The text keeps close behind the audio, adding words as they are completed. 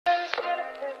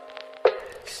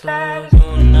Hey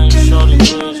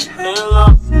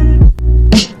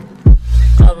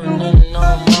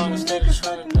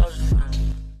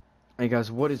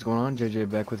guys, what is going on? JJ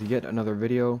back with yet another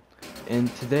video,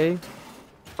 and today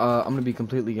I'm gonna be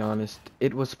completely honest.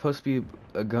 It was supposed to be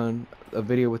a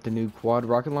video with the new quad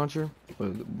rocket launcher.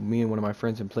 With me and one of my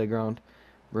friends in Playground,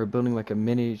 we're building like a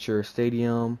miniature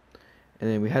stadium, and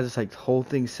then we had this like whole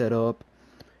thing set up,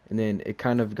 and then it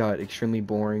kind of got extremely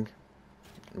boring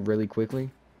really quickly.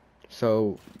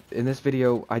 So in this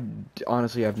video, I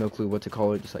honestly have no clue what to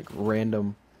call it, just like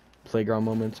random playground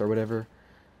moments or whatever.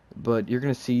 But you're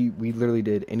gonna see we literally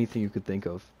did anything you could think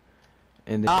of,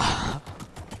 and then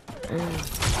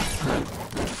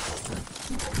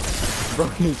bro,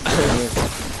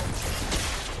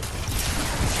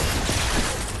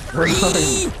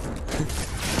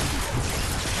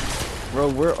 bro,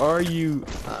 where are you?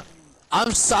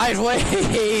 I'm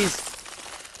sideways.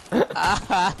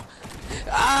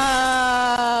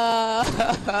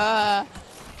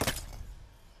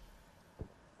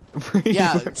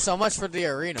 Yeah, so much for the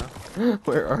arena.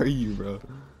 Where are you, bro?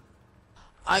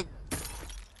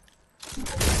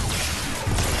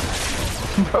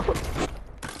 Bro.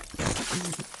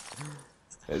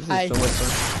 This is so much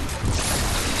fun.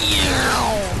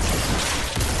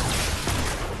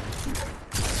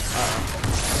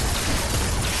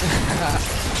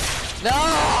 No!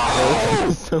 This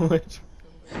is so much.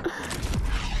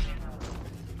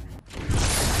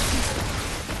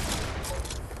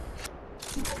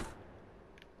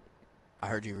 I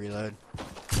heard you reload.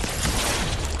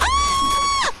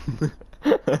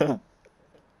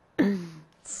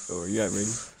 Oh, are you at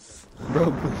ready?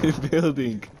 Bro, quit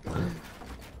building.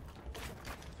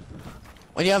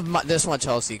 When you have this much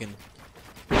health, you can.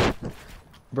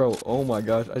 Bro, oh my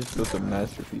gosh, I just built a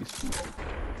masterpiece.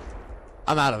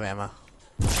 I'm out of ammo.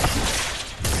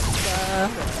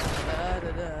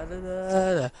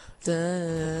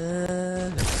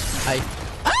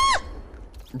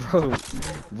 Bro,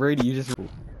 Brady, you just.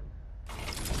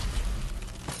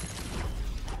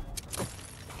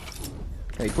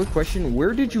 Hey, quick question.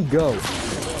 Where did you go?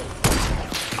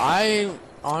 I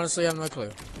honestly have no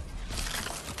clue.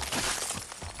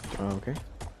 Oh, okay.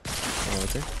 Oh,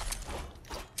 okay.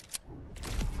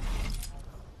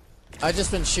 I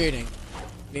just been shooting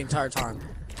the entire time.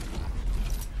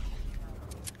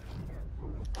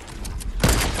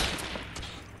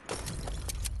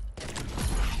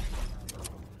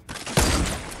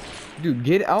 Dude,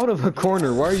 get out of a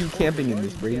corner. Why are you camping in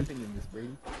this, Brady?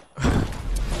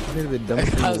 You're the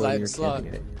dumbest thing when you're camping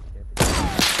in it.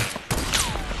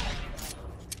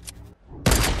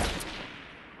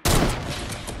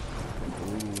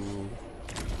 Ooh.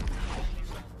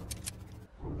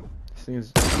 This thing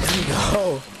is.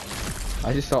 No.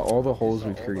 I just saw all the holes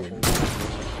we've created.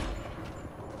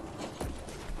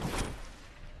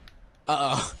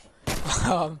 Uh-oh.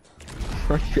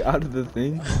 Are you out of the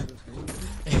thing?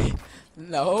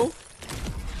 No.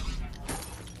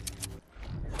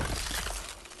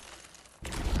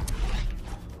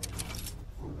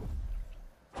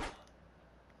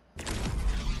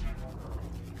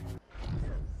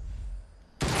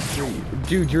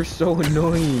 Dude, you're so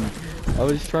annoying. I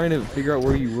was trying to figure out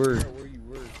where you were.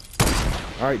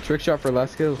 Alright, trick shot for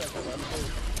last kill.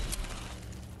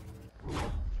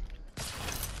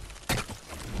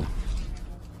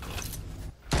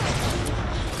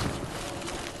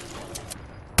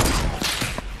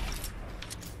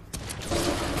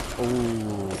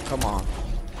 Oh, come on.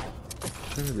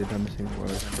 This is the dumbest thing in the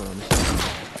world, I promise.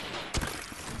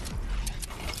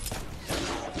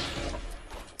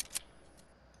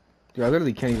 Dude, I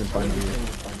literally can't even find you.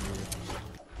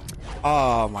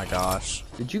 Oh my gosh.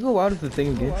 Did you go out of the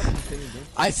thing again?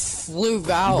 I flew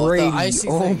out Brady, the icy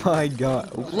oh thing. my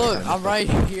god. Look, I'm right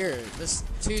here. There's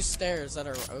 2 stairs that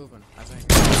are open, I think.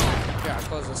 Here, I'll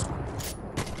close this one.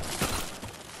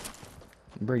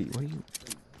 Brady, what are you?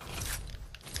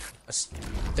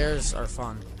 Stairs are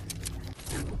fun.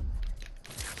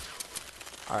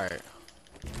 Alright.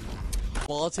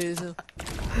 Maltese.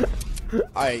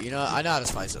 Alright, you know what? I know how to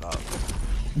spice it up.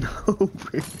 No,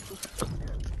 Brady.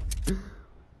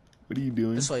 What are you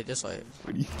doing? This way, this way.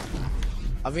 What are you?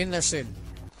 I'll be in there soon.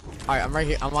 Alright, I'm right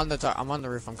here. I'm on the top. I'm on the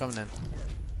roof. I'm coming in.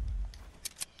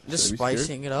 Just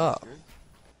spicing it up.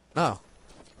 No.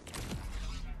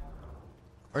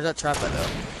 Where's that trap at though?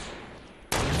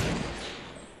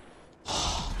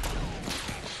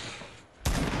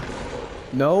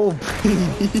 No, Brady.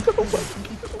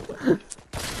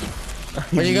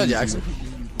 Where'd you go, Jackson?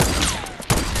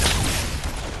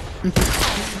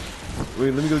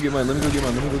 Wait, let me go get mine. Let me go get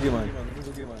mine. Let me go get mine.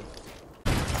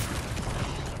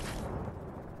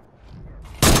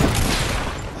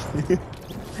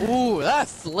 Ooh, that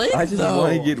flipped. I just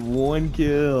want to get one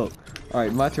kill. All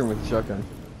right, my turn with the shotgun.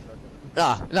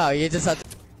 Ah, no, you just have to.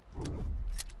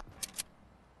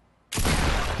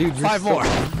 Dude, 5 more.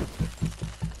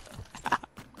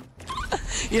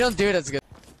 You don't do it as good.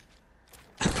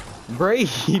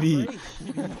 Brady.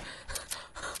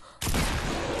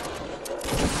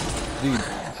 Dude,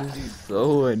 just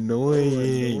so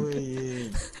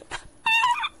annoying.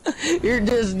 You're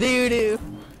just doo-doo.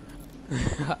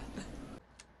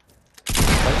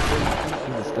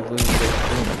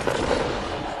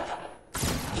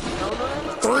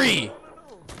 3.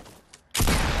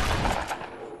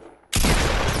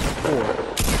 4.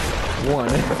 1.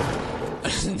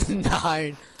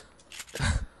 9.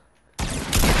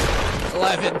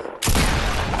 11.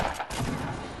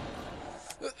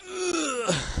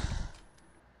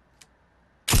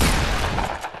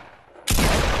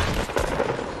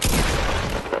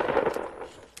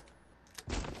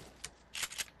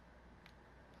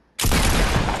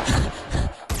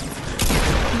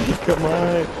 Come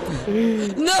on.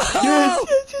 No! Yes.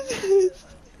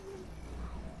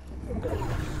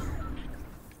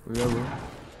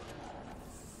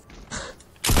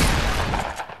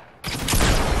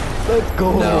 Let's go.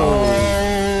 No.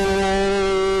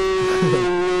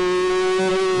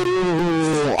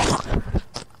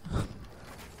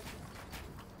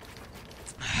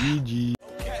 GG.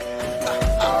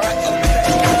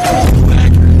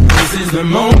 This is the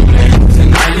moment,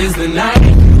 tonight is the night.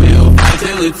 We'll fight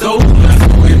till it's over,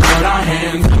 we put our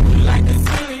hands up.